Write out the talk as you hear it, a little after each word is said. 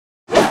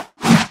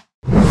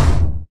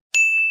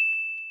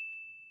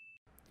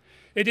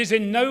It is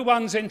in no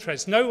one's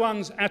interest, no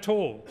one's at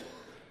all,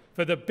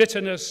 for the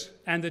bitterness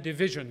and the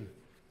division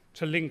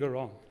to linger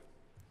on.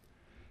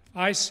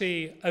 I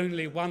see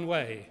only one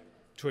way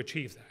to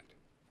achieve that.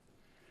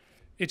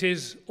 It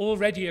is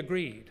already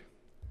agreed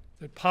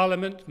that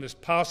Parliament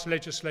must pass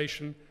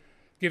legislation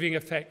giving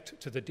effect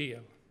to the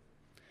deal.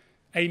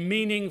 A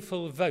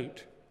meaningful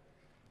vote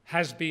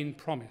has been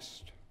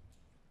promised.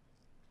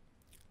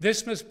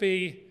 This must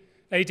be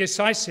a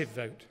decisive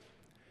vote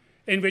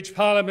in which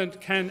Parliament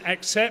can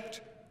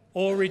accept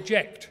or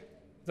reject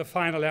the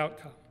final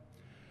outcome,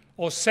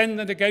 or send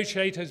the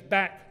negotiators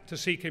back to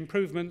seek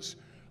improvements,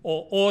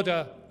 or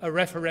order a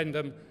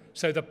referendum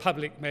so the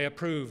public may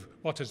approve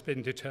what has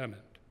been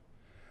determined.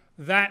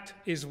 That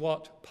is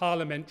what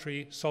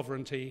parliamentary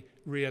sovereignty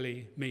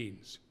really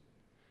means.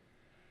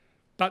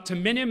 But to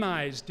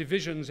minimise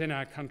divisions in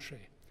our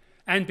country,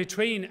 and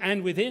between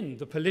and within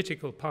the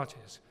political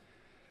parties,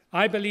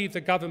 I believe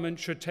the government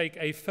should take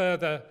a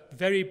further,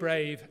 very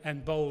brave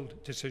and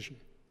bold decision.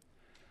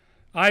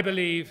 I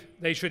believe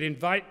they should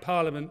invite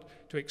Parliament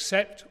to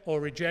accept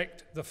or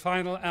reject the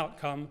final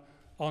outcome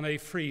on a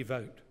free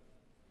vote.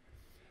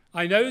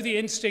 I know the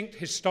instinct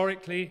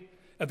historically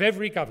of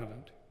every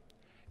government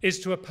is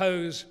to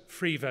oppose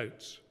free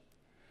votes.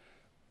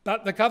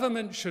 But the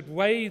government should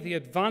weigh the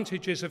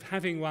advantages of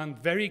having one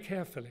very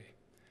carefully.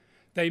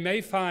 They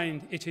may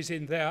find it is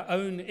in their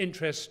own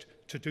interest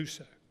to do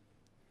so.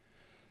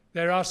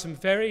 There are some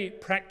very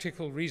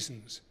practical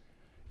reasons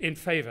in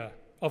favour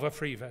of a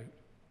free vote.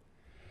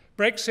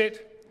 Brexit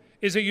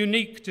is a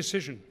unique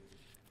decision.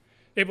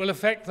 It will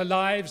affect the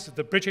lives of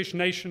the British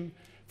nation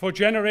for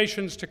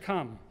generations to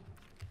come.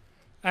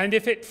 And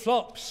if it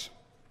flops,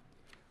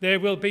 there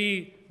will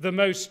be the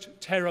most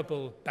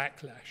terrible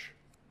backlash.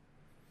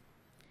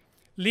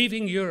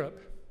 Leaving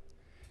Europe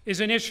is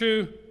an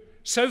issue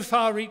so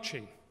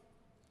far-reaching,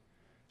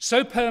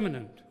 so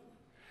permanent,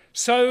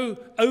 so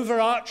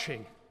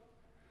overarching,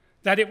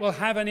 that it will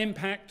have an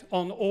impact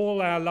on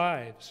all our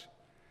lives,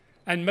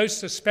 and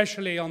most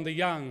especially on the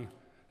young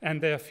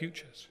and their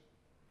futures.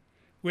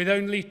 With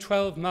only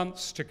 12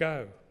 months to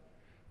go,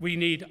 we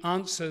need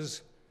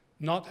answers,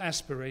 not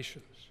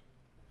aspirations.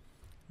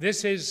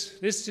 This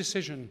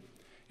decision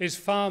is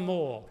far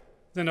more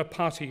than a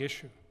party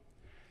issue.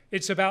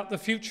 It's about the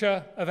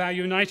future of our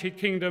United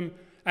Kingdom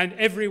and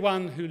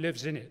everyone who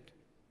lives in it.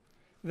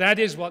 That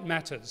is what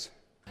matters.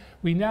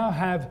 We now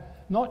have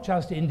not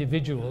just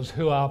individuals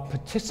who are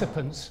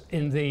participants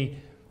in the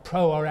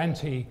pro or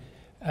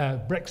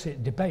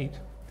anti-Brexit debate,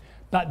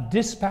 but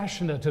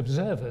dispassionate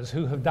observers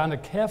who have done a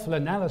careful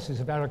analysis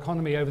of our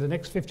economy over the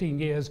next 15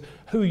 years,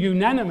 who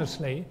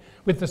unanimously,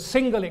 with the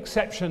single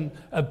exception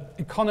of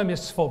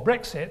economists for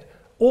Brexit,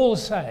 all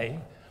say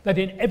that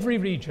in every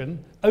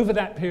region, over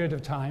that period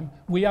of time,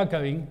 we are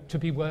going to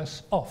be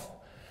worse off.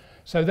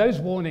 So those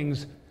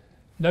warnings,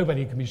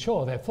 nobody can be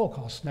sure they're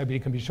forecasts, nobody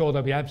can be sure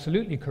they'll be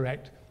absolutely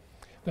correct.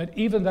 But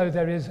even though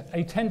there is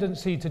a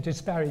tendency to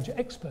disparage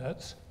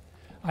experts,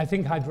 I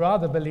think I'd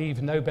rather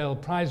believe Nobel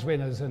Prize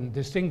winners and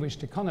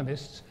distinguished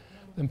economists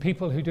than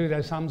people who do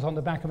their sums on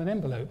the back of an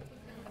envelope.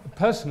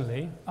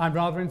 Personally, I'm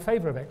rather in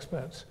favour of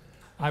experts.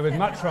 I would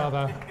much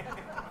rather,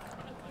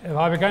 if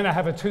I were going to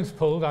have a tooth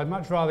pulled, I'd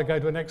much rather go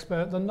to an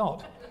expert than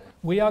not.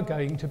 We are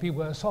going to be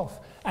worse off.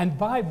 And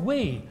by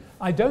we,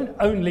 I don't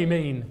only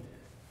mean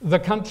the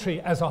country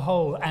as a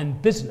whole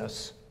and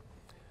business,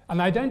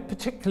 and I don't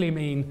particularly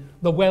mean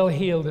the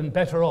well-heeled and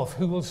better off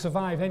who will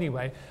survive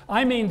anyway.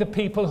 I mean the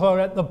people who are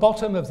at the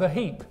bottom of the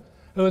heap,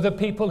 who are the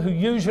people who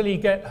usually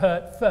get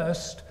hurt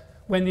first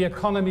when the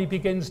economy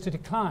begins to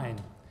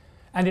decline.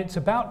 And it's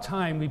about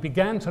time we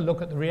began to look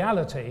at the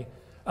reality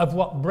of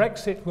what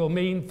Brexit will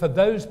mean for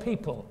those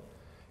people.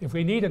 If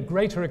we need a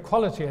greater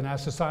equality in our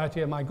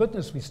society, and my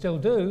goodness, we still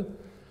do,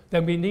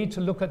 then we need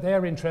to look at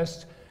their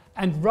interests.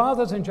 And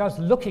rather than just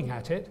looking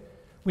at it,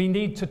 we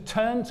need to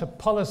turn to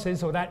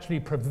policies that would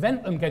actually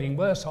prevent them getting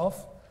worse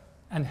off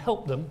and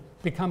help them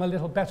become a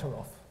little better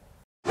off.